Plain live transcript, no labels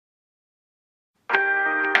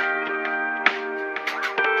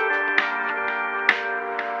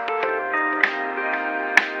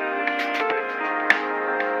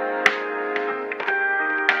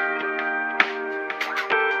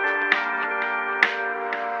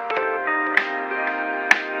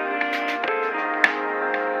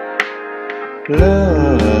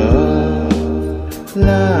Love,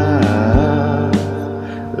 love,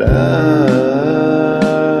 love.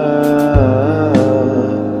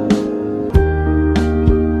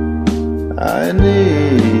 I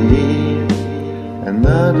need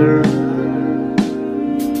another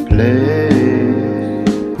place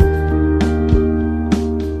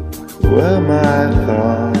where my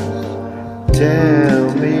thoughts tell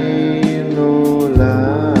me no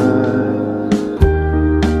lies,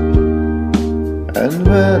 and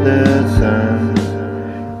where the sun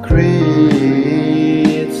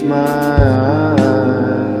creates my eyes.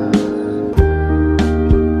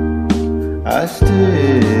 I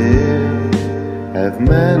still have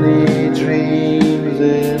many dreams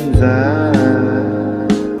inside,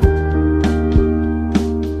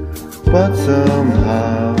 but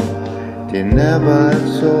somehow they never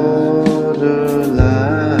saw the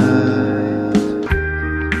light.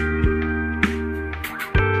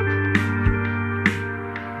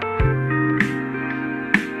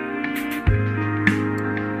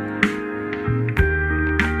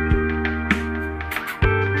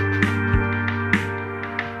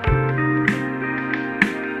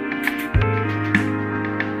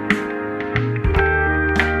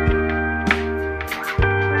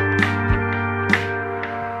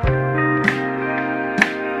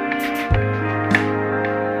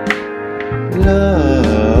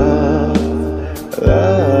 Love,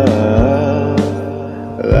 love,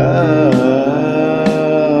 love.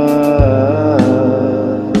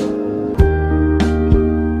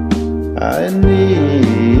 I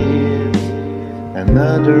need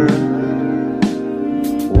another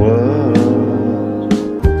world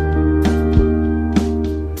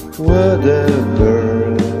where the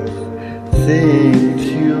birds sing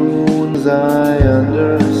tunes I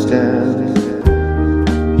understand,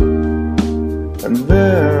 and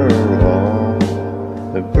where all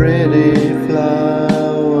the pretty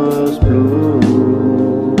flowers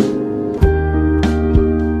bloom.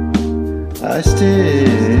 I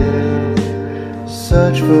still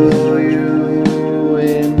search for you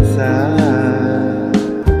inside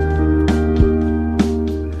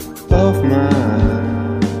of my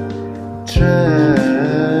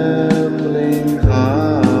trembling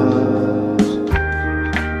heart.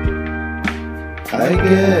 I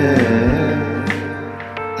guess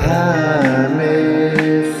I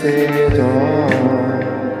miss it all.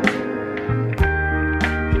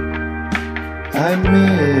 I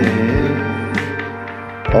miss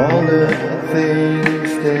all the things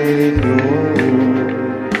they grow.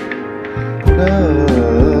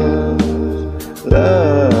 Love,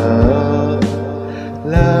 love,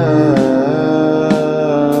 love.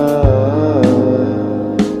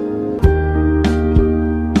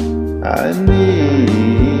 I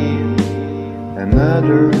need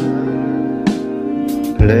another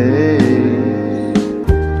place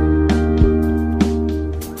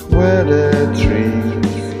where the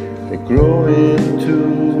trees they grow into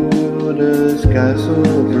the sky so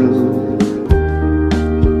blue,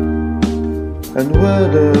 and where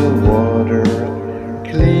the water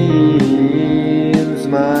cleans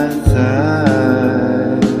my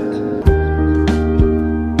sight.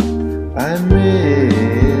 I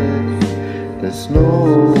miss the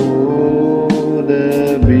snow,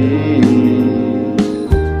 the beach,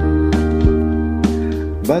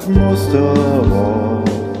 but most of all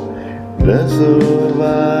the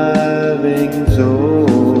surviving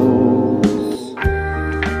souls.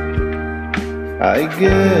 I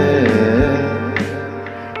guess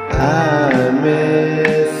I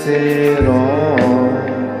miss it all.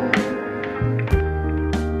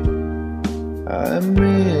 I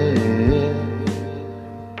miss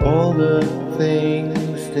all the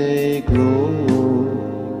things they grow.